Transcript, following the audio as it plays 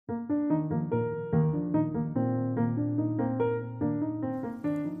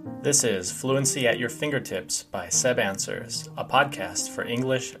This is Fluency at Your Fingertips by Seb Answers, a podcast for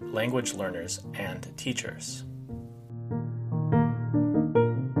English language learners and teachers.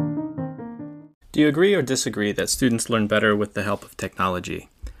 Do you agree or disagree that students learn better with the help of technology?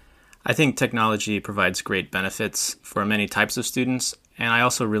 I think technology provides great benefits for many types of students, and I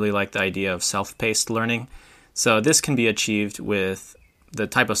also really like the idea of self-paced learning. So this can be achieved with the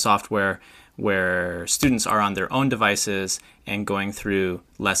type of software where students are on their own devices and going through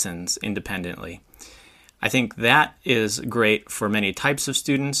lessons independently. I think that is great for many types of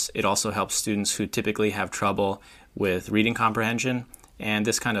students. It also helps students who typically have trouble with reading comprehension, and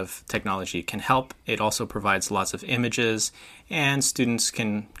this kind of technology can help. It also provides lots of images, and students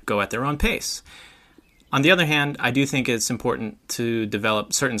can go at their own pace. On the other hand, I do think it's important to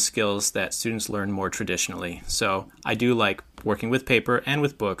develop certain skills that students learn more traditionally. So I do like working with paper and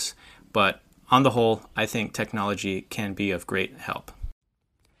with books, but on the whole, I think technology can be of great help.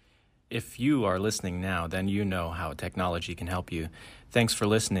 If you are listening now, then you know how technology can help you. Thanks for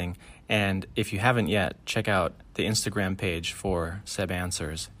listening, and if you haven't yet, check out the Instagram page for Seb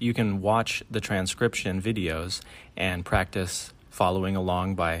Answers. You can watch the transcription videos and practice following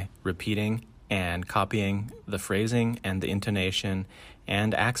along by repeating and copying the phrasing and the intonation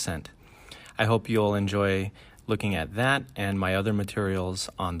and accent. I hope you'll enjoy looking at that and my other materials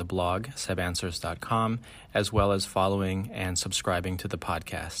on the blog, sebanswers.com, as well as following and subscribing to the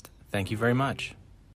podcast. Thank you very much.